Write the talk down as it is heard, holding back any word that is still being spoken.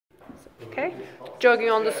Okay, jogging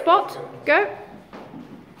on the spot, go.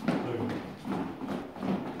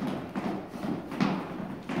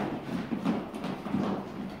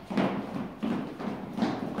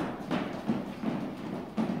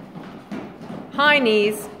 High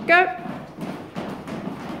knees, go.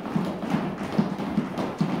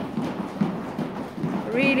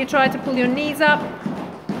 Really try to pull your knees up.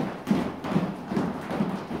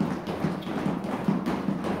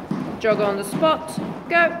 Jog on the spot,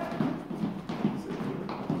 go.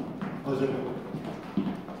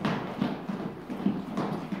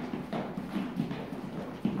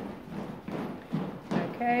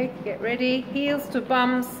 Okay, get ready, heels to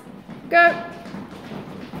bums, go.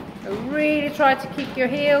 Really try to keep your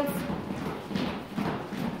heels.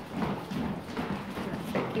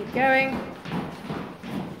 That's it, keep going.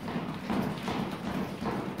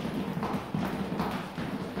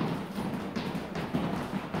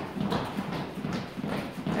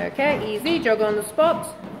 Okay, easy, jog on the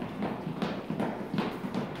spot.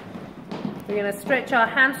 We're going to stretch our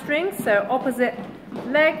hamstrings, so opposite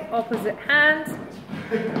leg, opposite hand.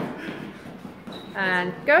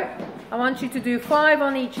 And go. I want you to do 5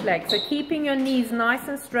 on each leg, so keeping your knees nice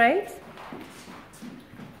and straight.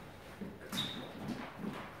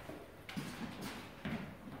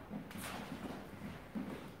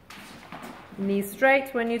 Knees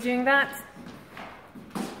straight when you're doing that.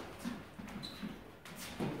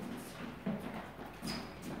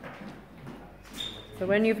 So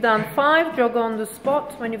when you've done 5, jog on the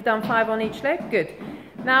spot. When you've done 5 on each leg, good.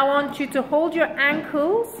 Now I want you to hold your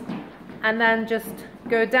ankles and then just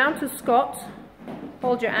go down to squat.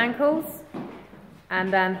 Hold your ankles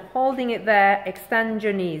and then holding it there, extend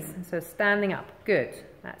your knees. So standing up, good.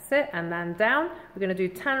 That's it, and then down. We're going to do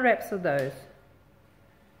 10 reps of those.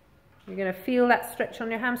 You're going to feel that stretch on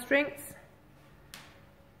your hamstrings.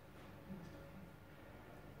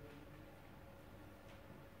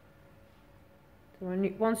 So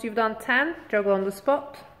once you've done 10, jog on the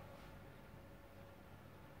spot.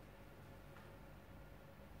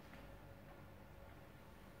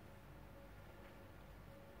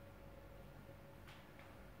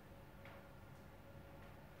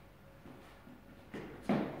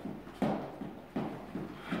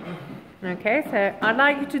 Okay, so I'd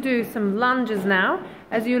like you to do some lunges now.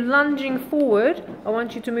 As you're lunging forward, I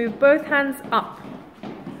want you to move both hands up.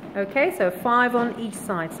 Okay, so 5 on each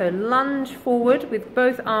side. So lunge forward with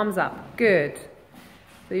both arms up. Good.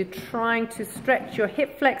 So you're trying to stretch your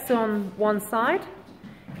hip flexor on one side.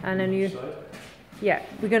 And then yeah,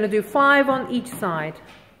 we're going to do 5 on each side.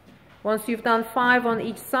 Once you've done 5 on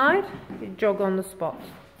each side, you jog on the spot.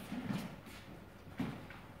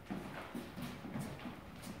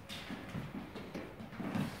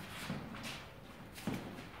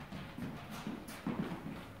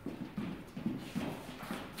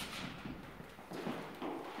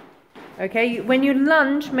 Okay, when you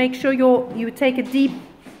lunge, make sure you take a deep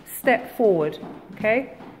step forward.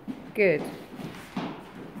 Okay, good.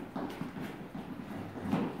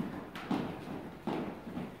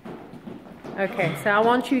 Okay, so I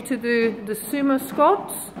want you to do the sumo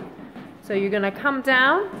squats. So you're going to come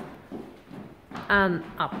down and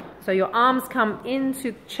up. So your arms come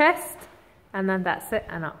into chest and then that's it,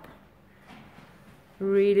 and up.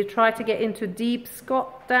 Really try to get into deep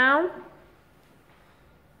squat down.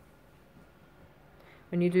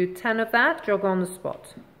 When you do 10 of that, jog on the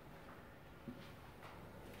spot.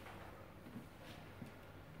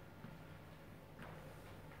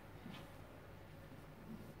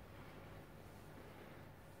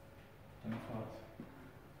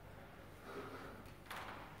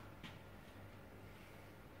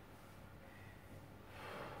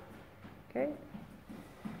 Okay.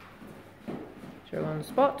 Jog on the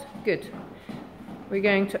spot. Good. We're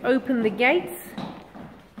going to open the gates.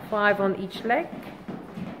 5 on each leg.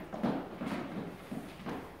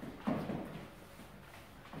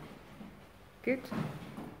 Good.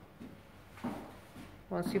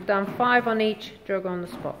 Once you've done 5 on each, jog on the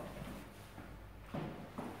spot.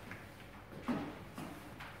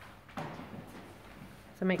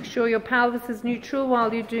 So make sure your pelvis is neutral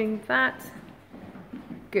while you're doing that.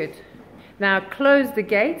 Good. Now close the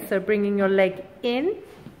gate, so bringing your leg in.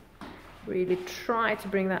 Really try to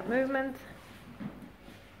bring that movement.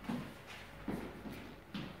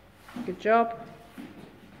 Good job.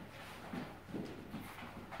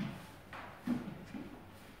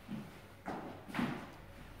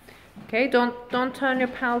 Okay, don't turn your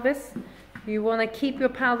pelvis. You want to keep your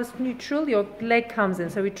pelvis neutral, your leg comes in.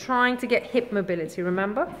 So we're trying to get hip mobility,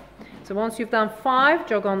 remember? So once you've done 5,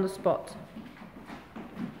 jog on the spot.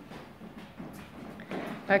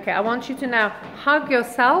 Okay, I want you to now hug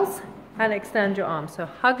yourselves and extend your arms. So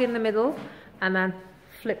hug in the middle and then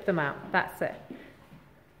flip them out. That's it.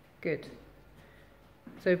 Good.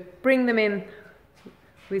 So bring them in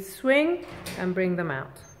with swing and bring them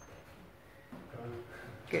out.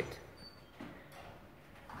 Good.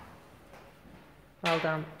 Well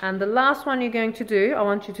done. And the last one you're going to do, I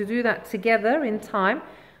want you to do that together in time,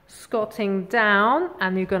 squatting down,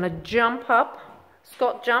 and you're going to jump up,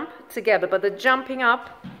 squat jump together, but the jumping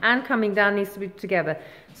up and coming down needs to be together.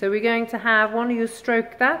 So we're going to have one of you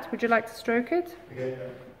stroke that. Would you like to stroke it? Okay,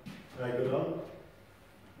 I go down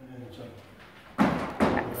and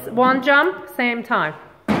jump. One jump, same time.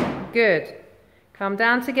 Good. Come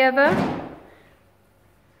down together.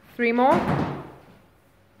 3 more.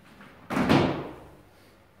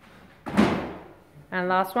 And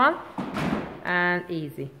last one. And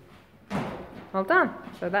easy. Well done.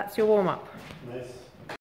 So that's your warm-up. Nice.